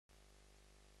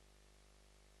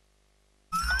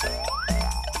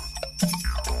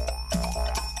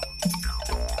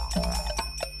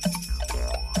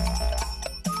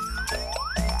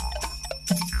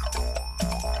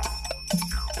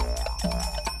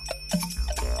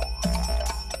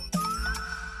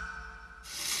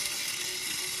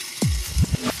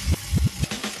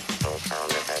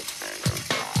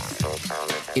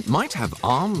It might have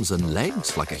arms and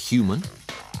legs like a human.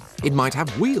 It might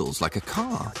have wheels like a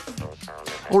car.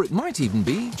 Or it might even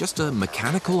be just a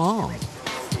mechanical arm.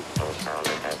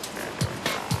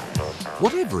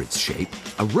 Whatever its shape,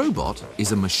 a robot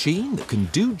is a machine that can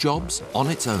do jobs on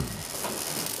its own.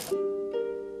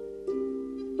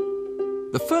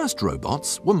 The first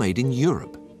robots were made in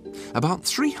Europe. About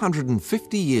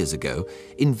 350 years ago,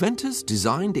 inventors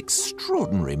designed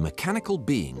extraordinary mechanical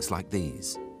beings like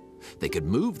these. They could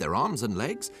move their arms and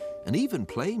legs and even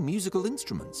play musical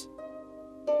instruments.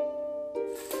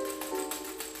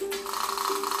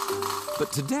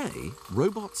 But today,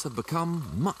 robots have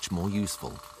become much more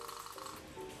useful.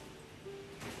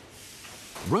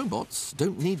 Robots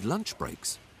don't need lunch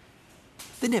breaks.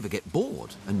 They never get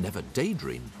bored and never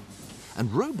daydream.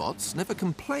 And robots never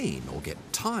complain or get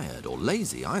tired or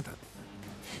lazy either.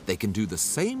 They can do the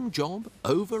same job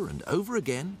over and over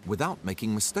again without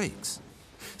making mistakes.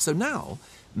 So now,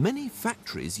 many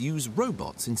factories use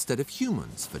robots instead of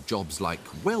humans for jobs like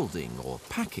welding or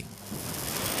packing.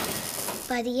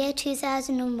 By the year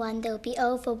 2001, there will be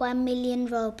over 1 million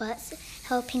robots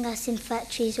helping us in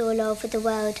factories all over the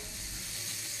world.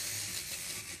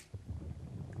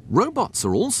 Robots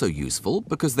are also useful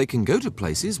because they can go to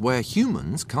places where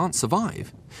humans can't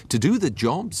survive, to do the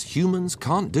jobs humans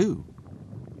can't do.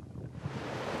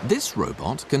 This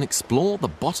robot can explore the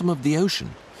bottom of the ocean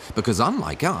because,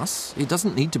 unlike us, it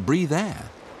doesn't need to breathe air.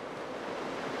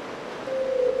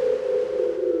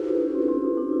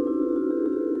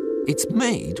 It's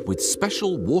made with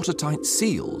special watertight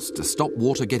seals to stop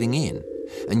water getting in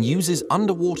and uses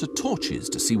underwater torches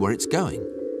to see where it's going.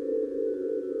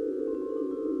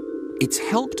 It's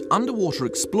helped underwater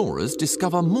explorers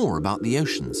discover more about the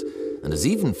oceans and has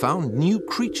even found new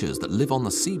creatures that live on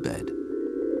the seabed.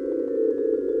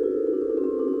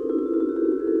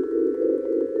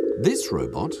 This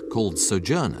robot, called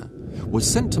Sojourner,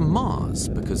 was sent to Mars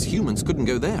because humans couldn't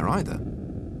go there either.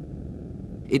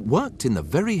 It worked in the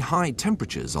very high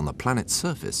temperatures on the planet's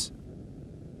surface.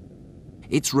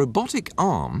 Its robotic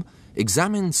arm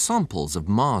examined samples of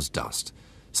Mars dust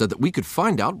so that we could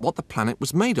find out what the planet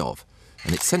was made of,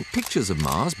 and it sent pictures of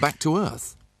Mars back to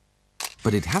Earth.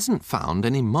 But it hasn't found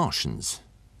any Martians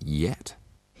yet.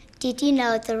 Did you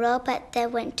know the robot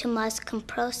that went to Mars can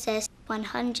process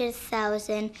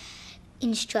 100,000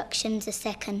 instructions a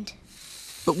second?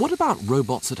 But what about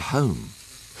robots at home?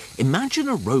 Imagine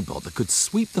a robot that could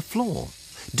sweep the floor,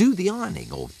 do the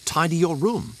ironing, or tidy your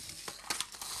room.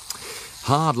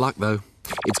 Hard luck, though.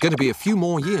 It's going to be a few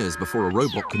more years before a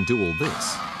robot can do all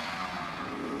this.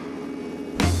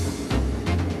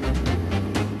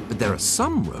 But there are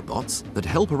some robots that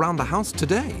help around the house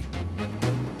today.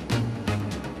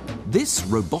 This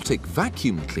robotic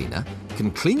vacuum cleaner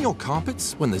can clean your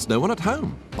carpets when there's no one at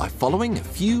home by following a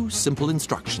few simple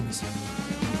instructions.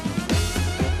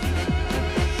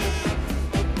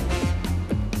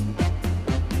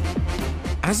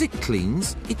 As it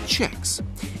cleans, it checks.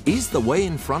 Is the way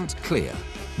in front clear?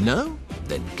 No?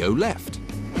 Then go left.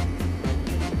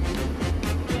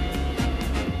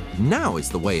 Now is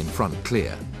the way in front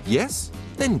clear? Yes?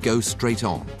 Then go straight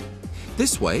on.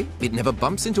 This way, it never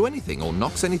bumps into anything or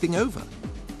knocks anything over.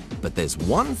 But there's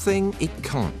one thing it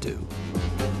can't do.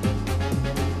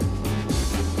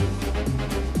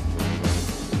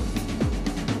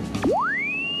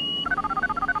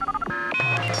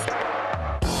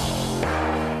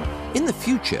 In the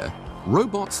future,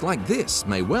 robots like this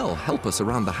may well help us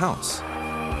around the house.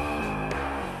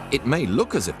 It may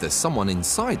look as if there's someone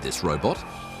inside this robot,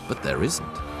 but there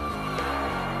isn't.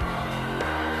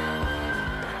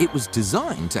 It was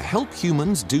designed to help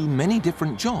humans do many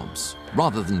different jobs,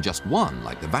 rather than just one,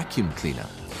 like the vacuum cleaner.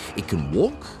 It can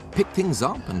walk, pick things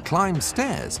up, and climb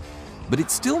stairs, but it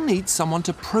still needs someone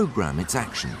to program its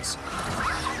actions.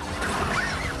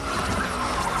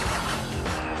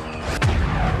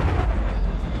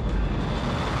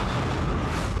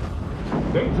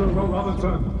 Danger, Will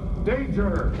Robinson!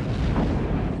 Danger!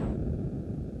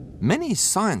 Many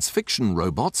science fiction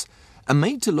robots are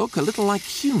made to look a little like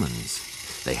humans.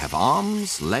 They have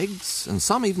arms, legs, and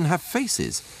some even have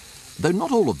faces, though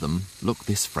not all of them look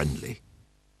this friendly.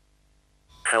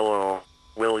 Hello.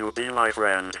 Will you be my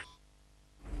friend?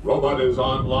 Robot is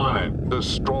online.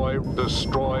 Destroy,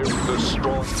 destroy,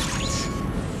 destroy.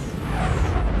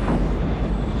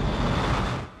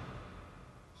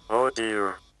 Oh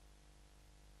dear.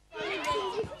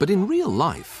 But in real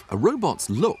life, a robot's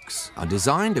looks are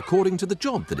designed according to the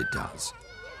job that it does.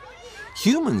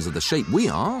 Humans are the shape we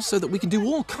are so that we can do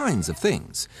all kinds of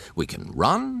things. We can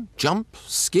run, jump,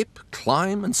 skip,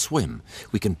 climb and swim.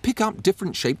 We can pick up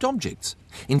different shaped objects.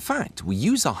 In fact, we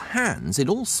use our hands in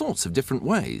all sorts of different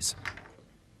ways.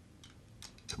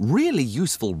 Really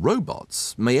useful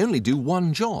robots may only do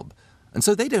one job, and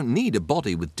so they don't need a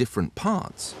body with different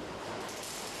parts.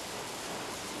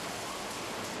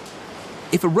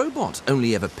 If a robot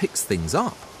only ever picks things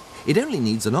up, it only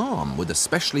needs an arm with a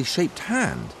specially shaped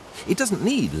hand. It doesn't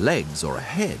need legs or a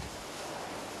head.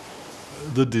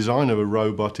 The design of a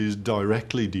robot is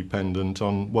directly dependent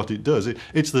on what it does.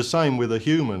 It's the same with a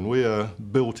human. We are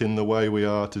built in the way we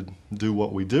are to do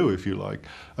what we do, if you like.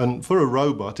 And for a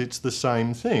robot, it's the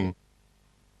same thing.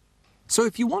 So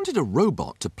if you wanted a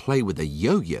robot to play with a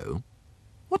yo-yo,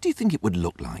 what do you think it would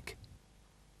look like?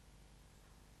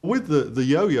 With the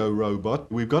yo-yo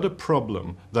robot, we've got a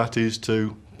problem, that is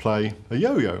to play a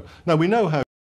yo-yo. Now, we know how